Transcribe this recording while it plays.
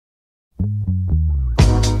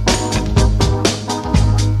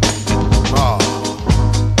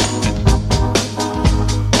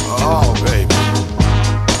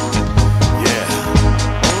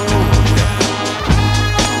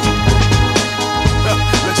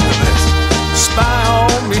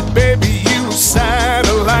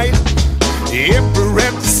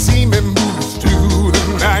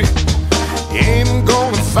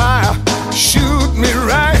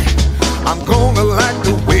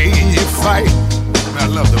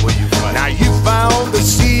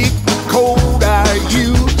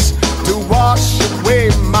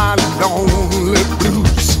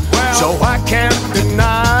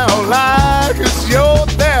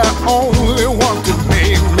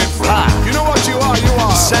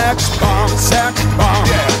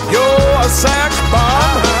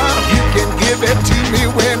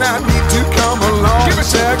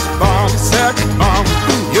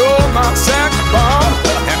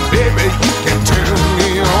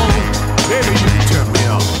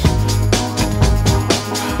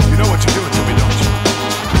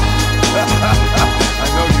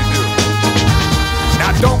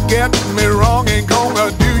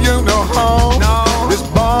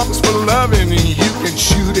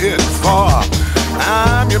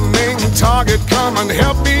come and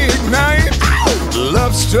help me ignite.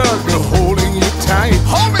 Love struggle holding you tight.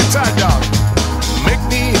 Hold me tight, dog. Make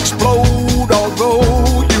me explode, although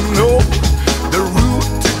you know the route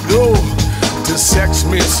to go to sex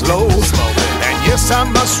me slow. And yes, I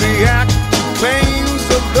must react to claims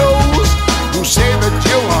of those who say that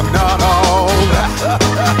you are not all.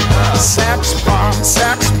 Sex bomb,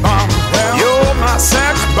 sex